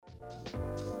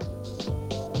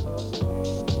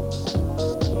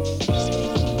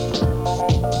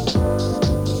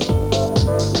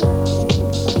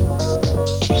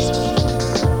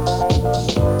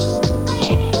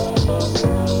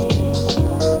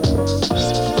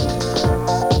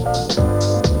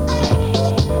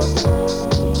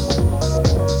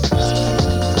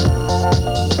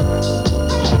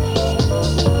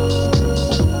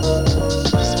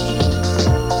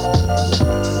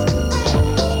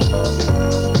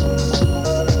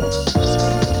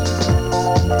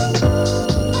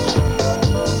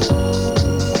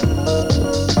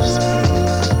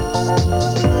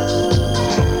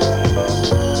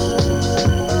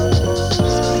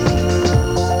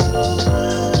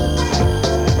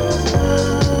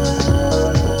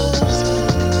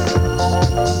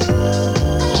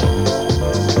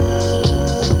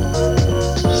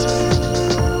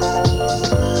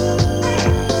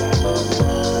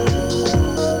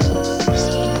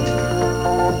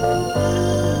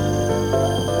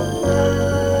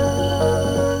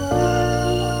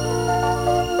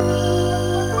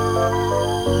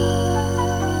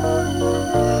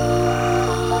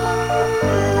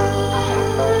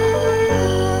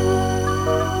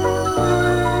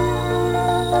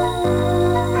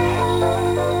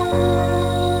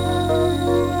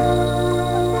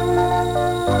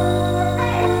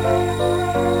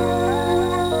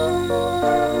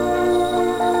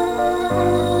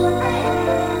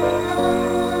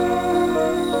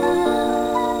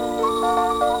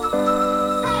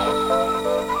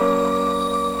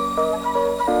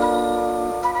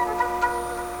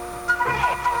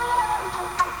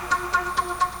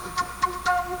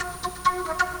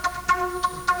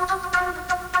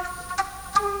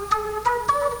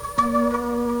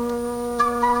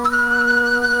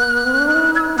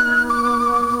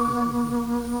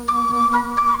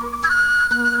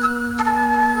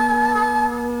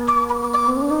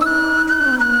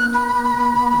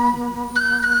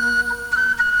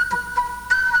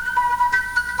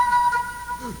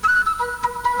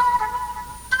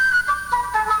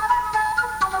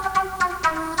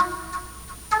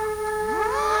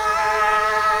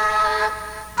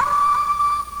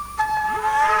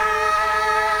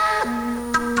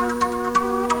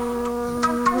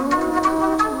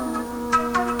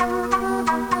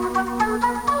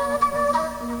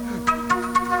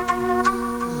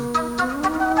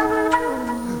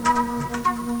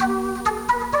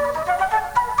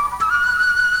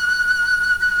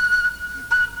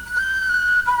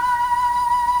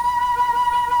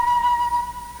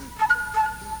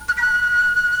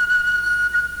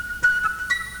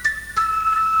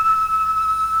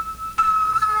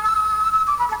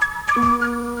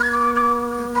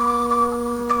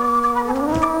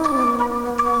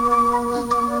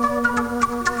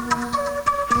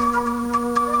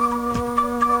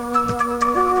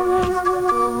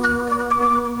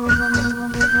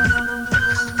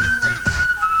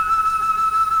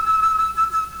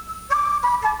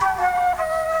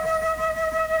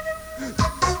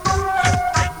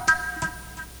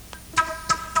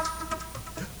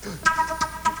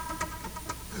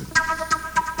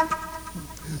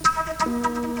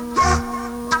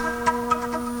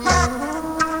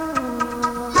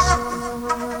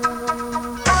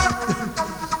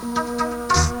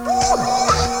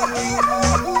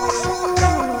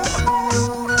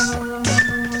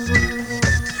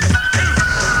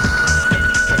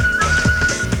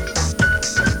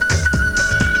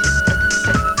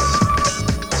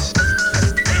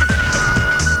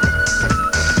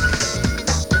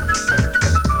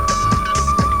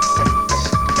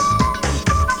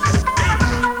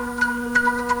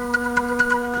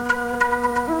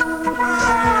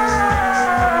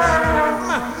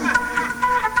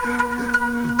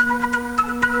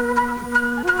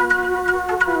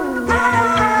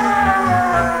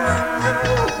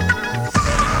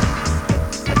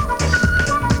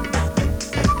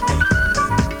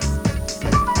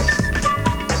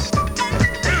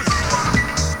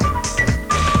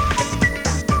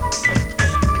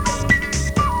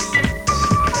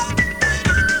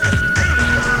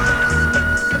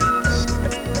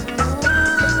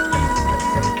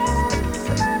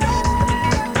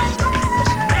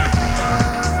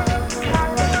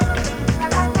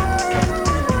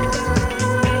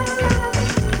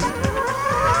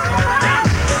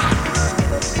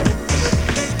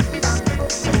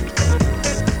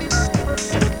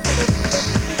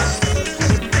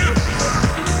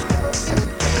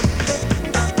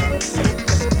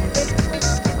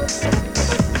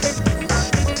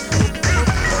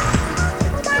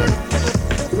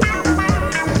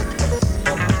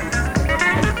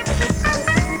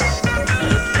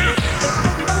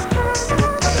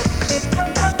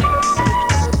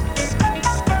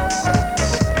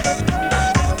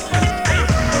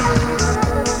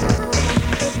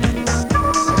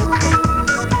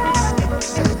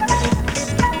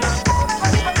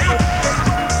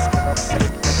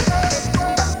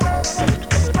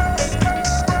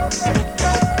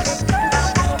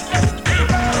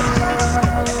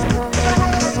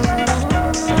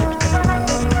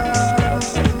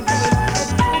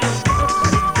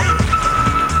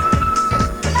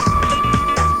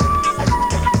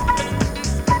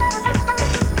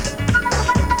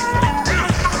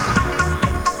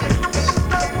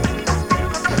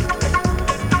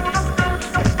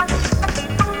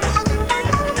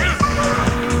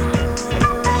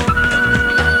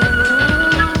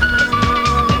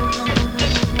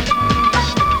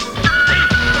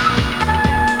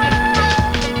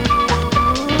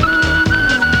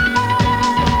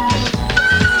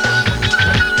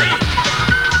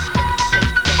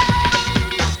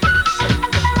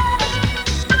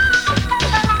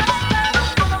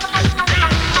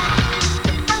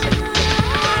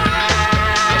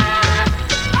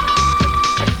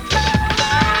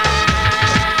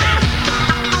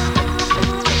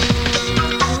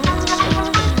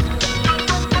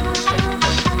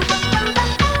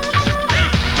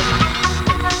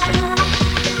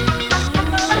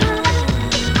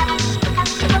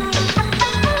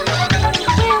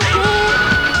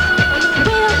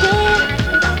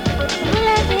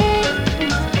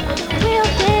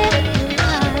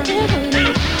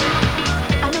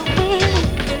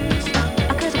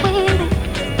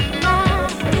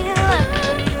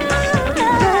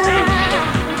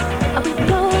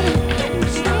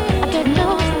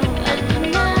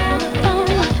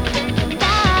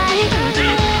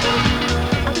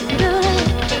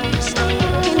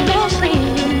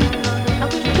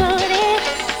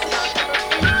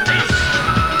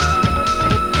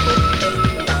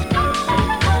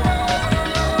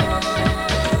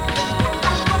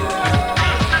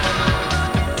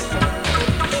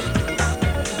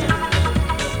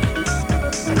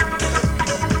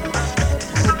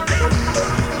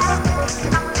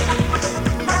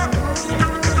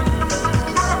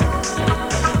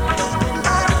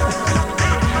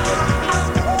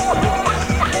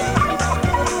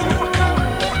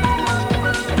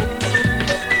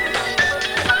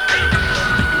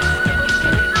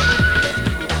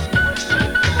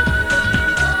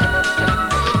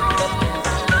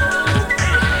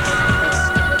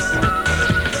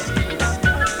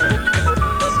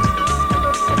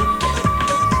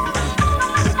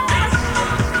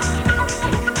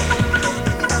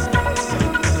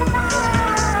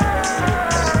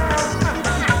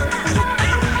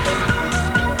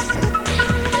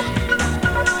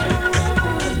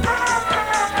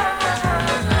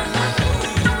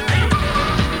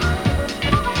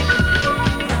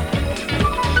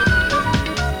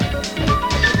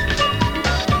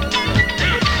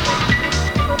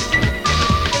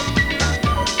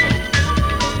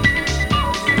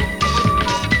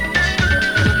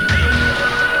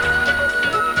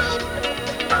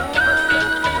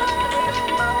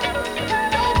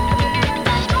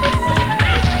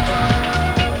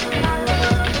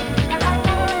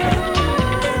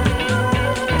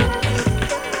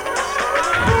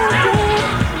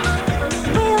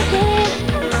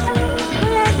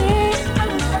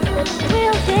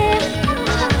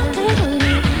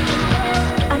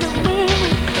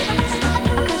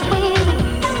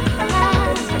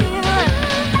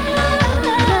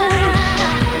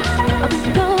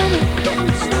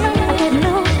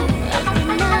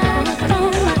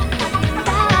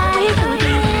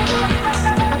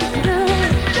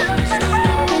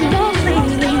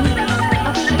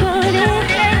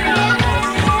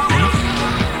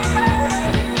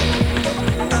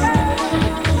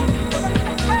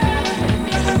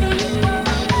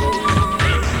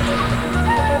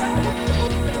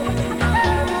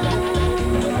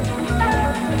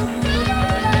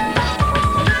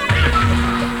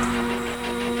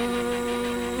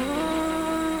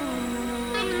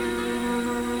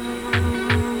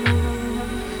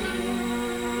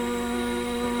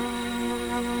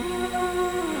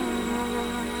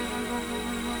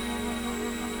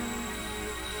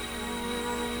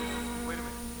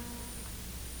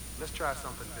try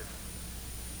something different.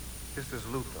 This is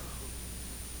Luther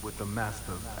with the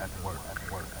Masters at work.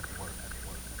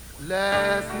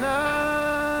 Last night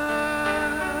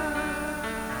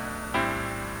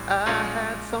I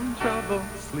had some trouble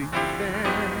sleeping.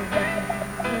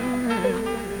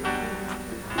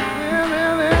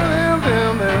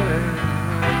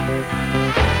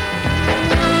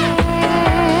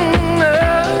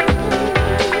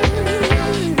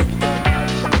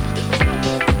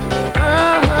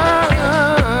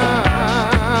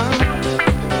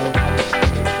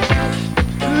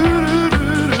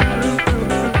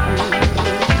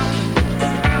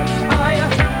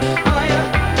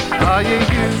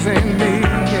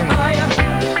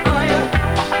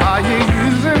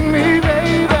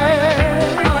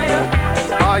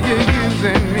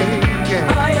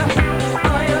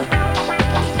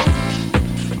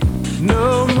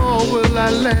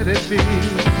 Let it be.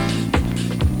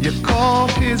 You call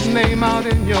his name out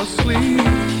in your sleep.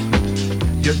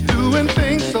 You're doing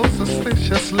things so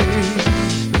suspiciously,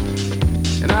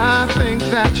 and I think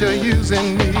that you're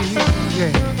using me.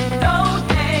 Yeah.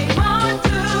 Don't hang on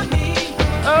to me.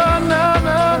 Oh no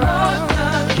no no.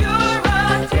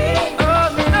 Security. Oh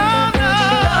no no.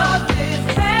 Love is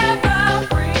never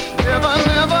free. Never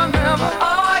never never.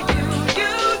 Are you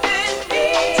using me?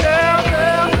 Tell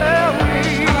me.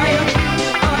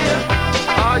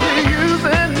 Are you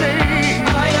using me?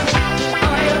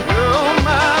 Oh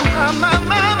my.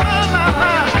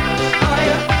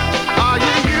 Are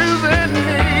you using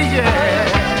me? Yeah.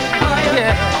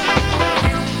 Yeah.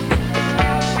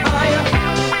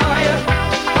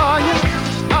 Are you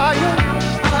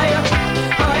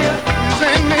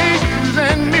using me?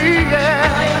 Using me? Yeah.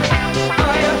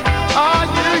 Are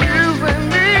you using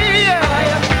me? Yeah.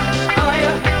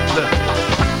 Look.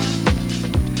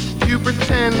 You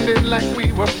pretended like we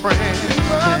were friends.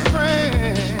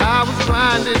 I was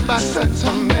blinded by such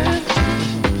a mess.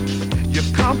 You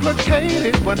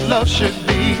complicated what love should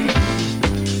be,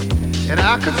 and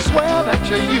I could swear that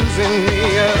you're using me.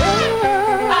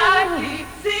 I keep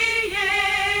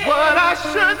seeing what I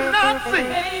should not see.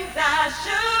 things I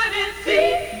shouldn't see.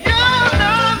 You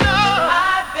know, no.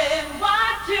 I've been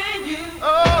watching you.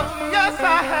 Oh, yes I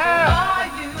have. Are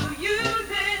you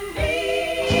using me?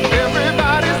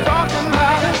 Everybody's talking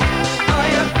about it.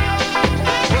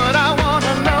 What I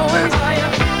wanna know is,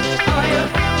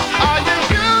 are you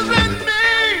using me?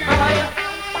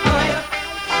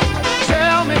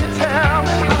 Tell me.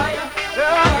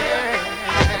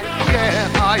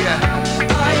 Oh, yeah.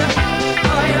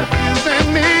 Are you using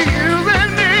me?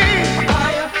 Using me?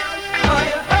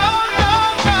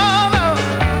 Oh, no.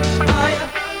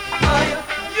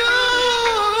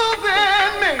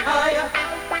 Using me?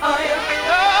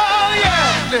 Oh,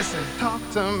 yeah. Listen, talk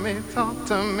to me.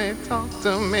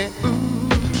 Ooh,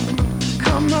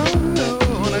 come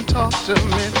on and talk to me.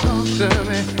 Yeah, talk to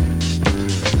me.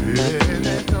 Hey,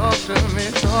 oh, talk to me.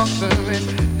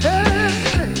 Yeah.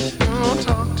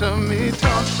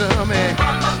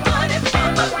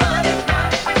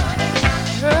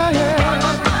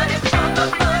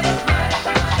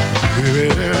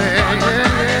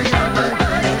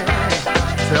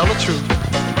 Tell the truth.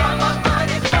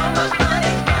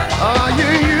 Are you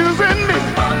using me?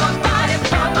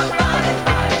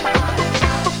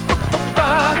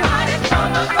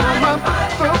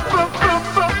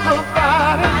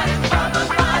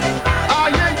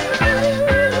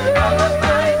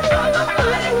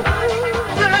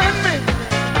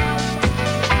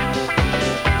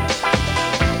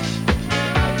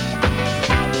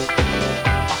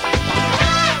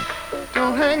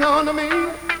 Don't hang on to me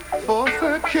for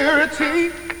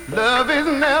security. Love is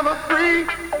never free.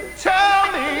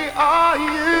 Tell me, are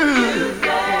you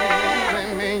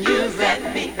using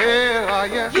me? Yeah, are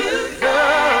you?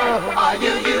 Are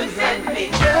you using me?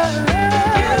 Yeah.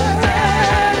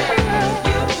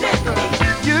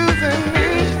 Using me?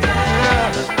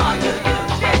 Yeah. Are you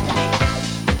using me?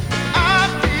 I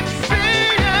keep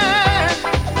seeing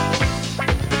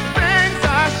things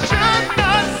I should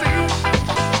not see.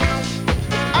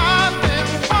 I've been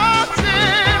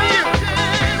watching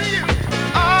you.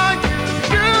 Are you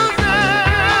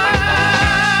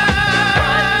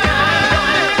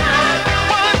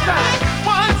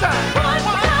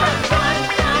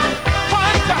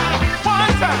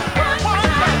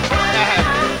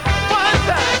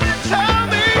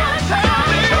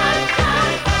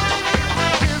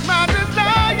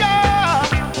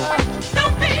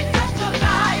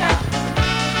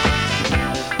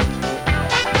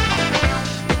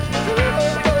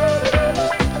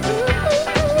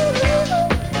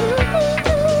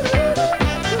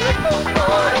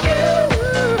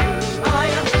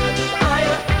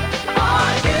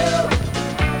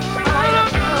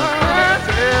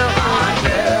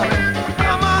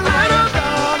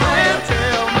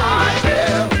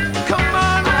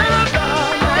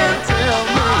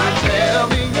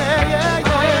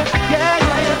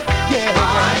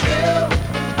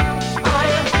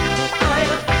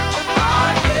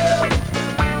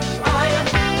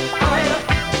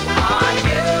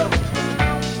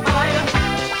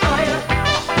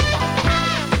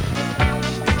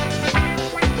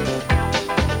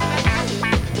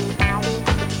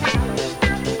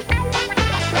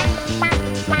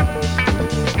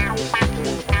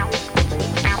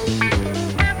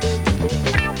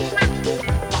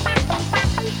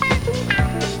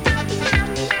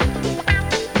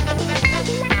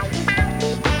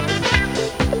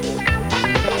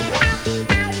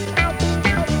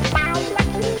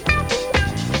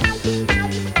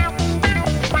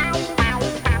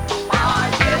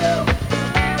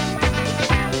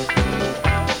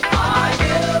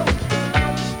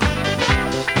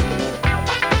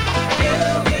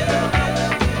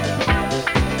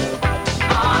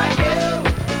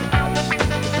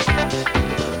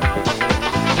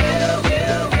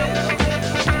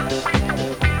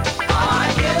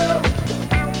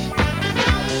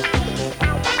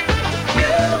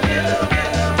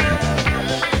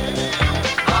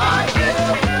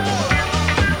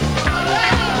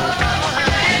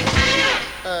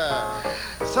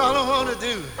wanna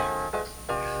do.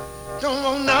 Don't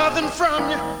want nothing from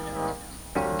you,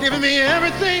 giving me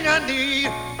everything I need.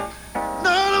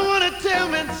 No, don't wanna tell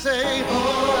me and say,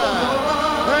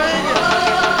 oh, thank you,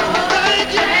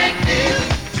 thank you, thank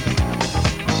you.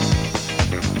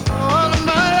 All of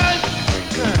my life,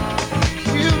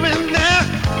 you've been there.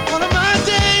 One of my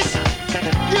days,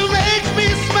 you make me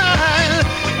smile.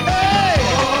 Hey,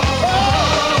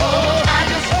 oh, I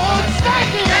just want to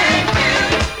thank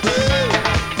you.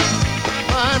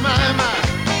 My.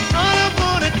 All I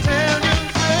wanna tell you,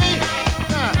 say,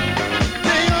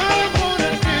 all I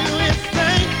wanna do is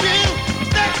thank you.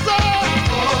 That's all.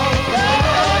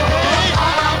 Hey,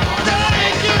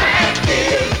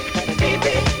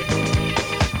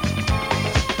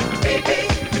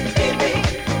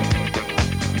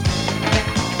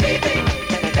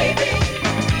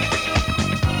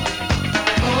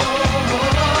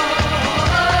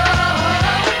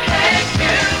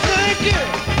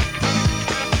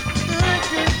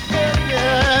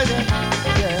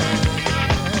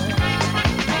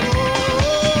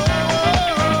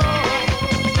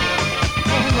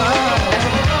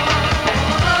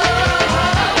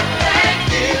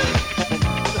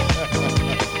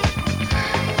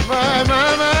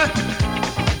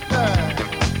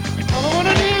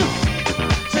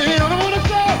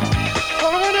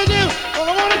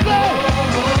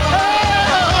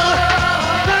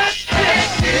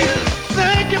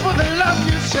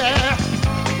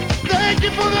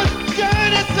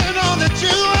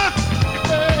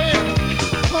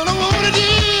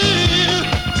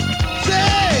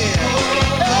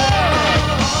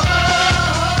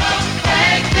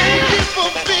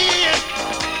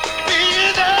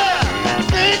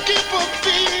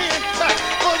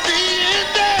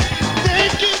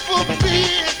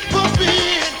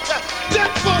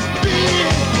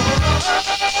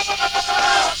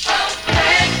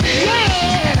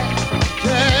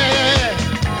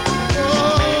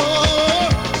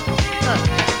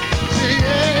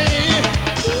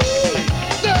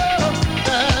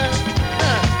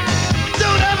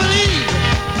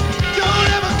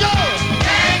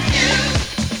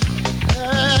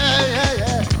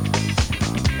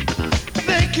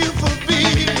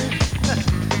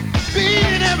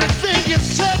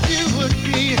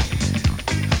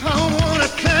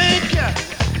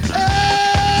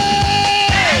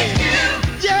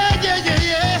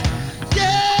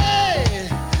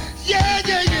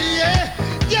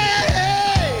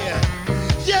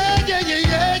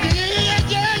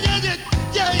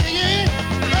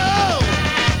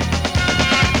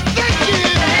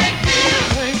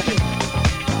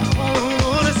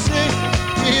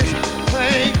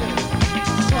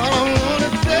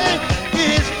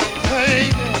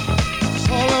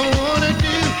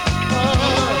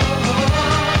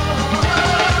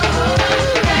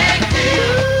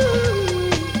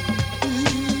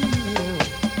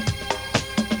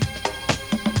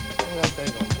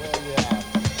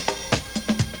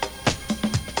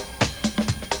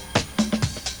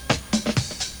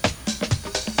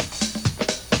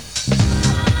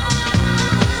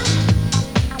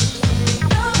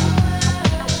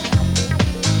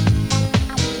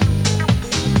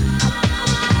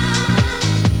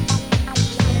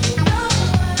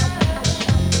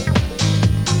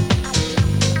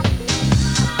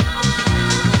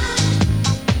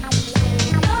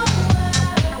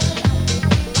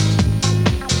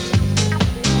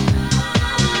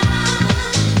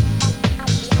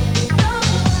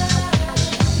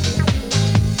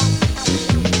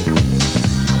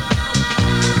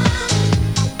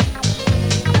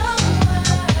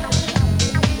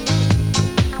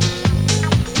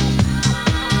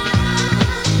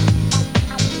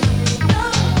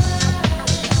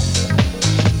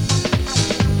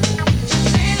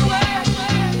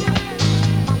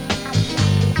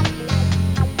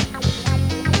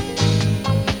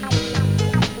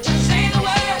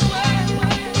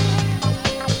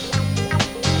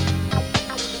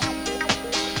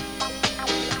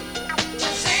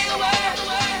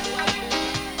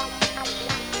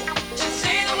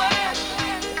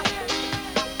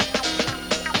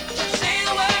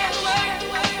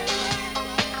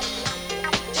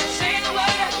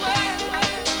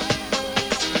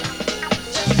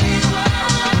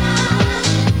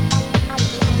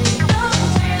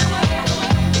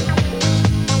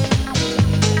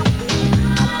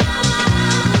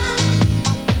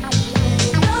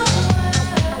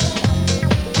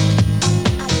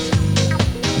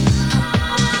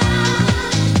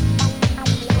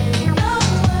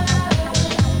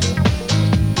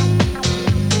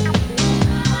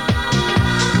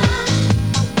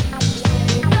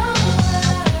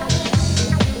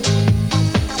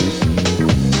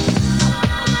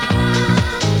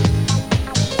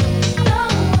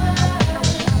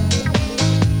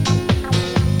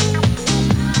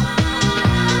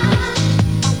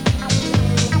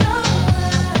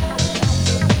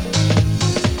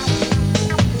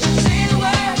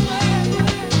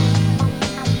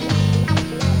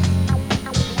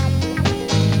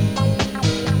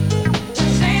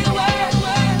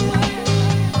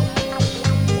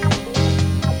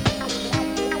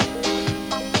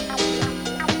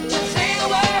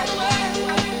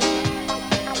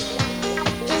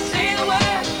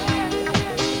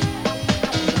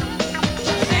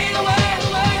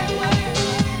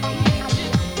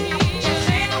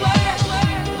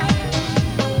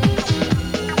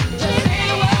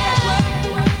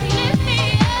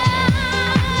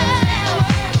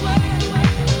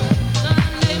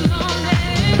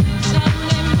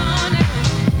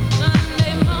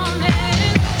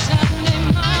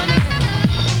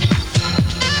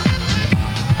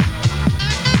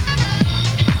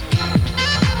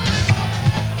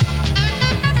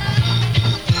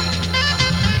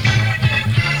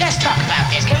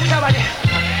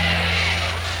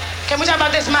 Can we talk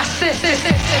about this, my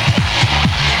sis?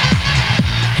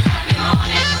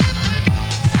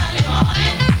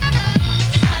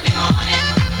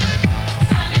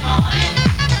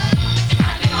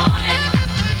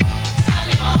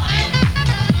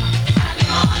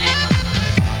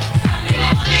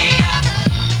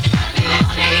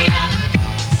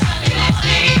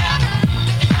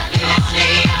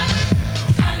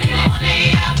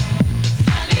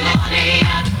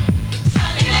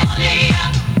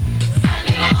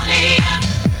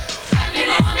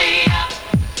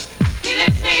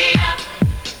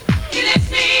 You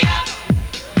lift me up.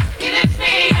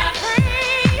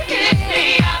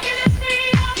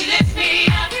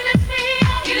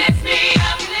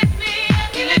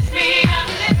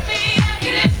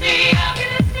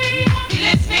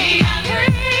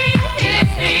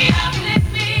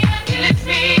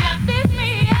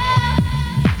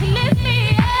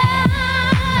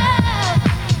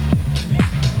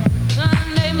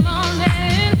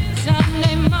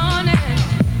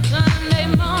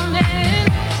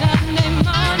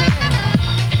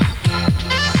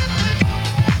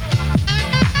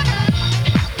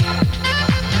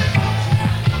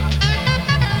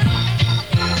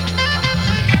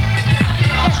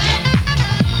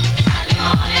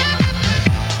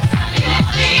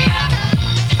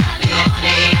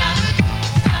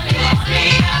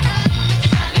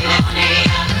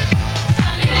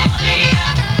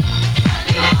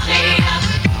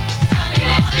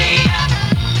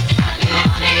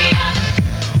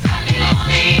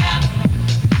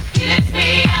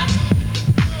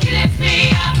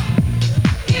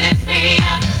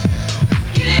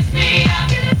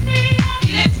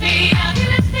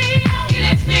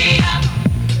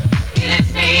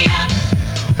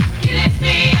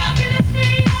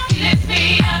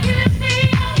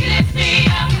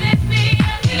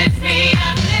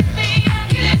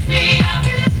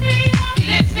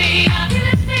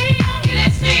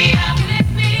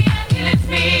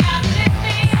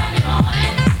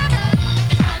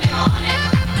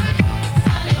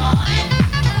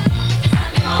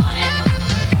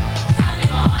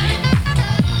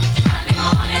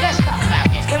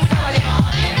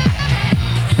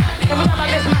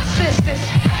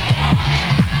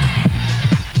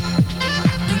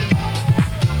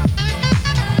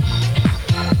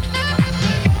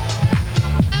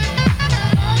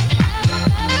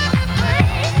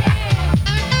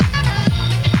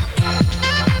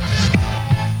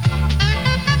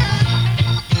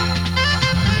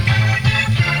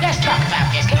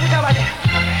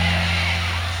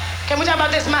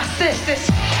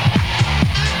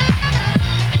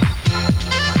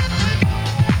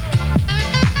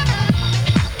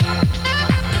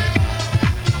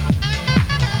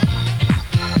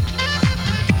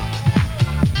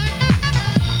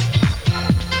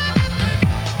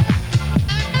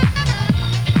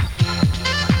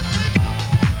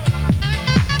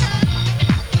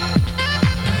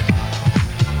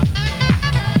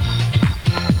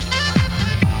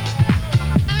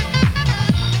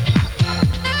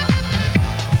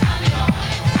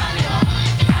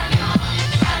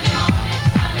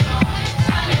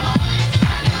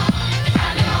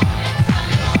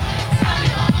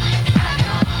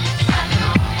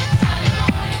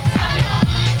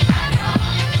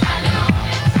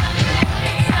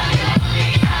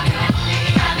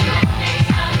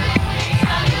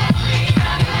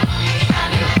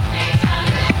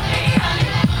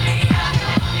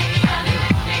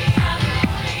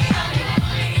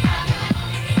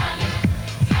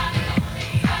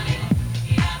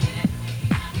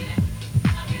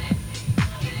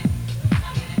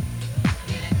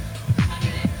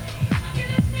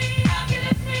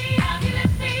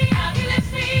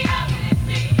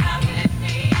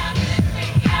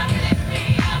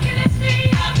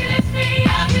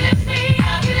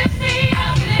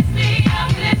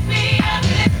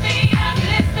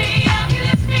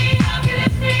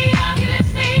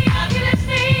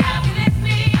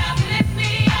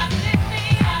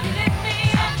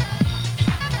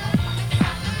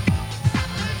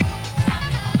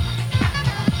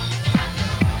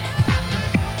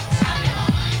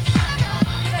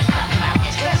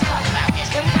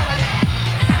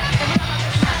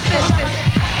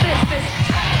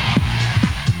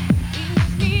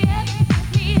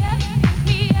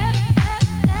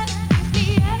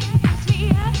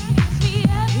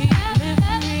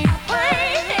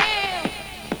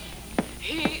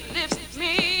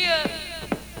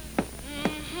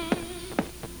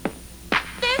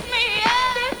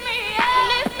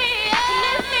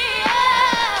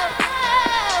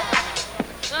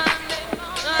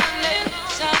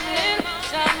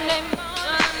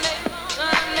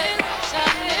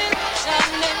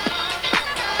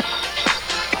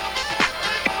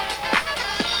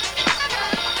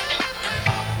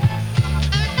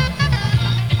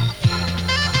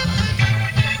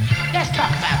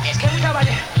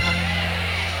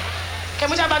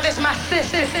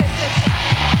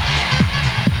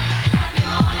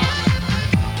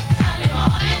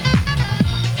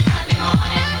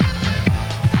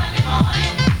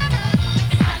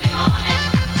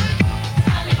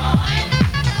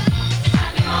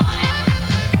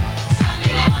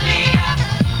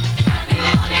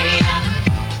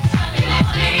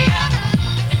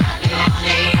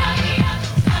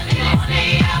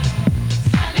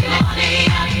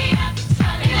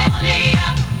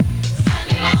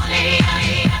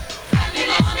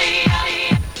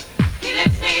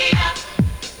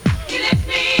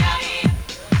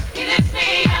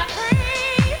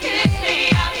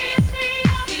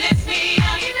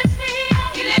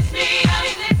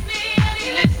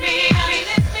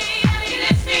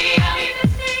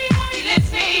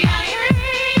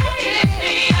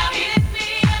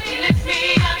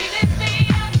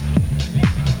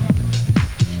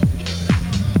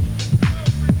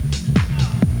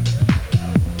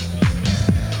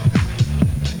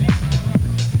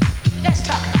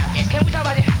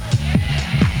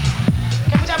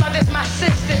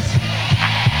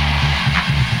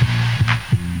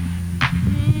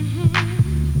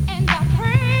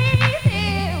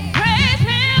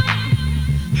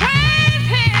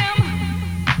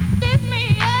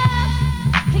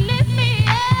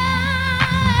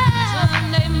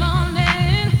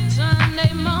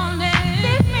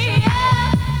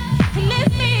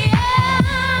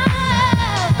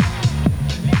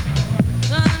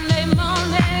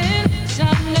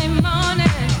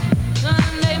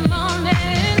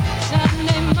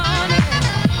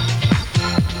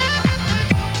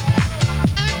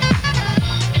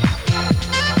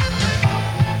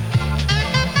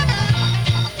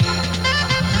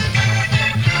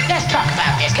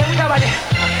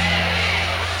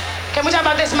 Can we talk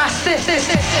about this, my sis? Sunday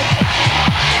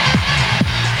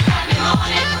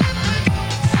morning,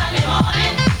 Sunday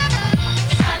morning,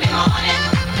 Sunday morning,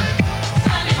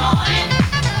 Sunday morning, Sunday morning,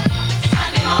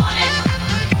 Sunday morning,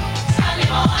 Sunday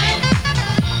morning, Sunday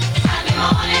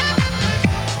morning,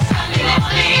 Sunday morning, Sunday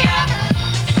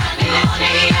morning,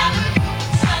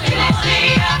 Sunday morning, Sunday morning, Sunday morning,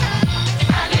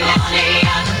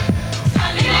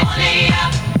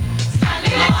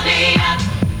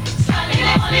 Sunday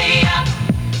morning.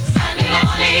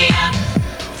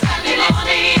 Sunday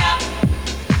morning,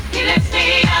 he lifts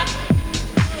me up.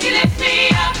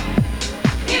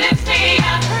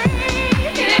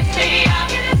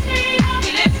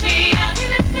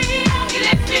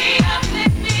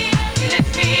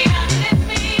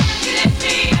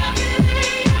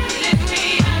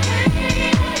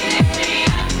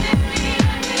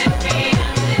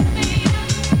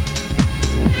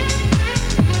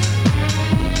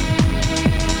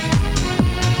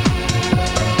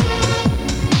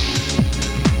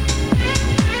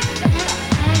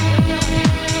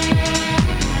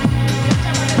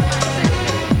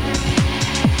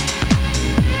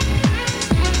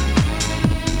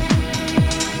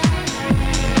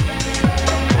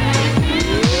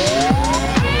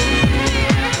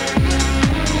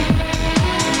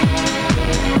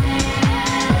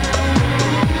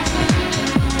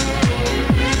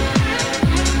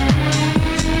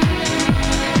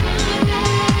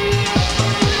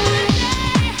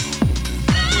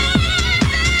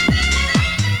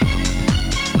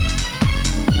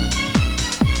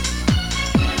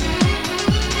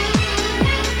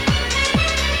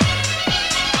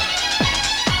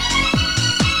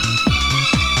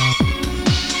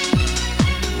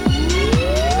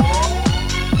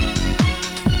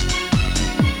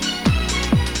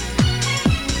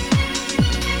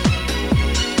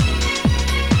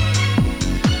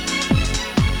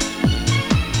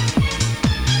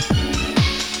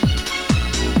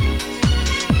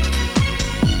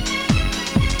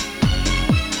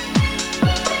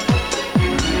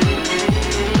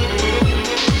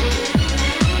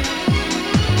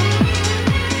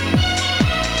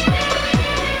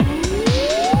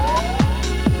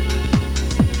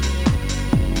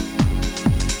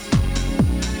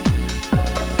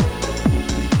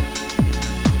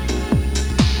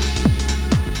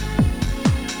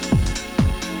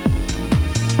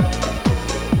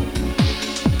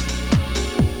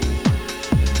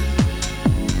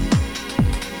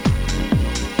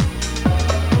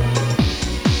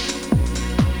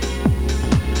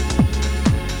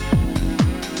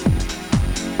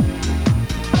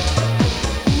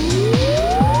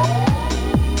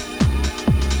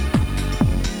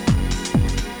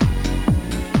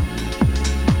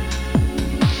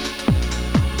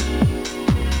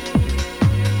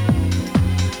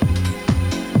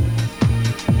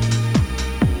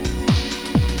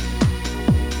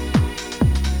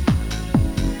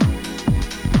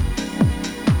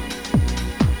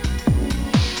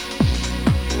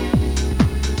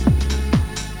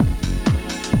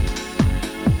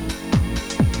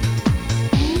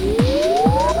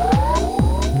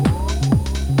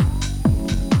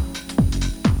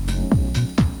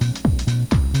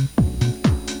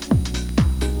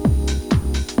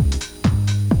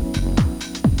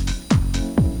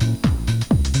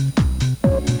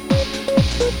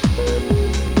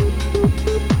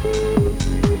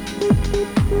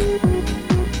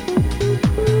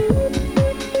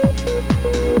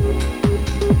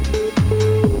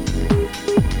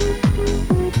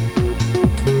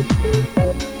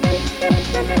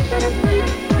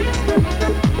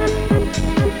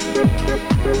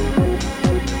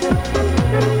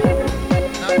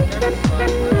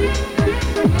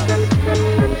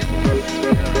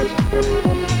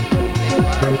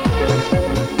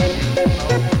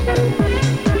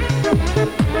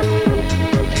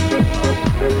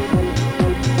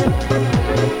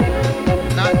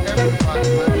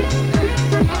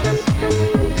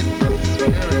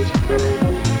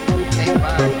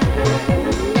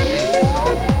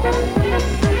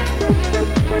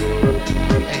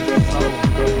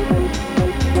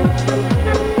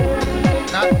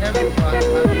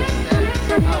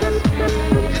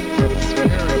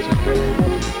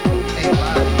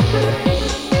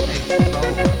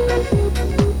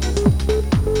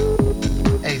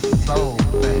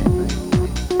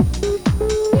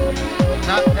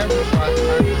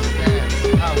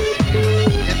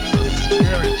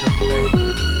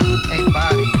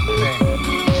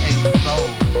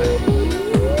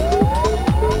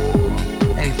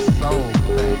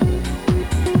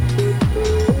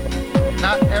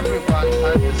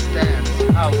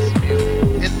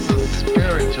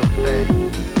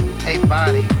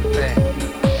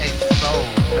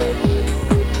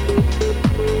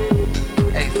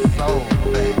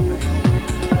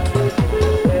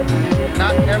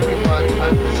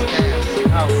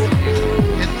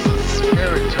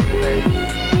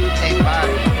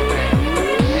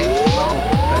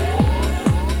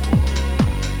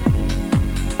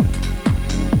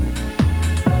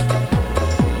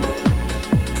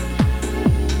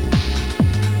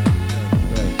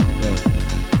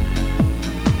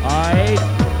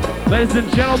 Ladies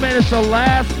and gentlemen, it's the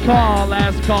last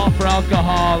call for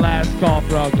alcohol, last call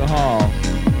for alcohol.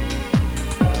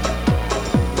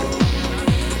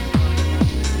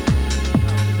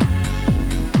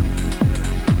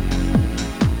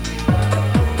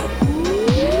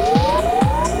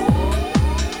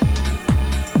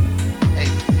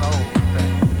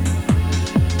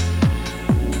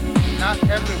 Not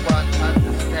everyone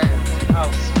understands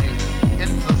house music.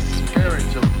 It's a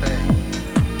spiritual thing,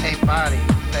 a body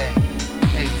thing.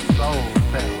 A soul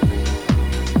thing.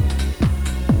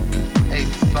 A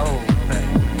soul thing.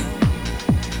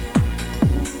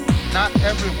 Not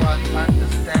everyone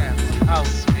understands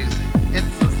house music.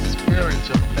 It's a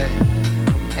spiritual thing.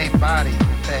 A body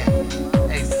thing.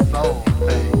 A soul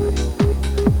thing.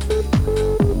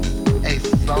 A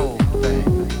soul thing.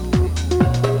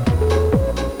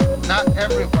 Not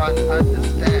everyone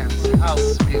understands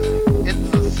house music.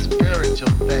 It's a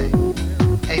spiritual thing.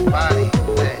 A body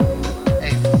thing.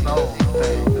 Soul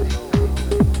thing.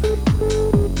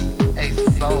 A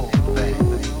soul thing.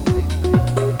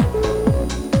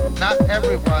 Not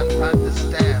everyone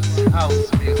understands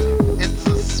house music. It's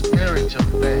a spiritual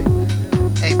thing.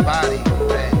 A body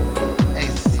thing. A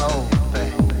soul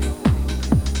thing.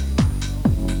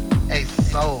 A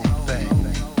soul thing.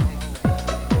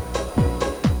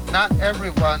 Not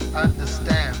everyone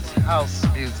understands house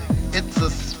music. It's a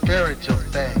spiritual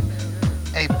thing.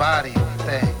 A body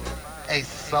thing. A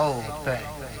soul thing.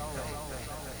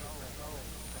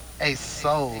 A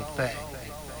soul thing.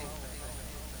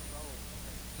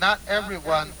 Not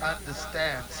everyone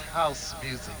understands house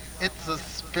music. It's a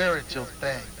spiritual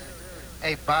thing.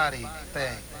 A body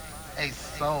thing. A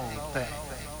soul thing.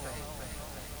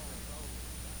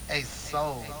 A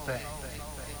soul thing.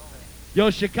 Yo,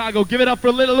 Chicago, give it up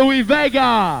for Little Louie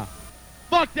Vega.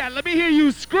 Fuck that, let me hear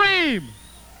you scream.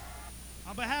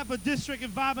 On behalf of District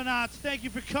Environmental, thank you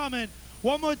for coming.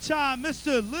 One more time,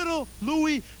 Mr. Little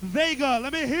Louie Vega.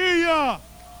 Let me hear ya.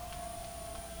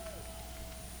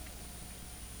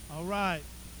 All right.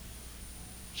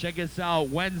 Check us out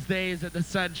Wednesdays at the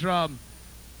Centrum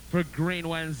for Green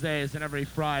Wednesdays and every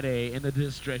Friday in the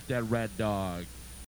District at Red Dog.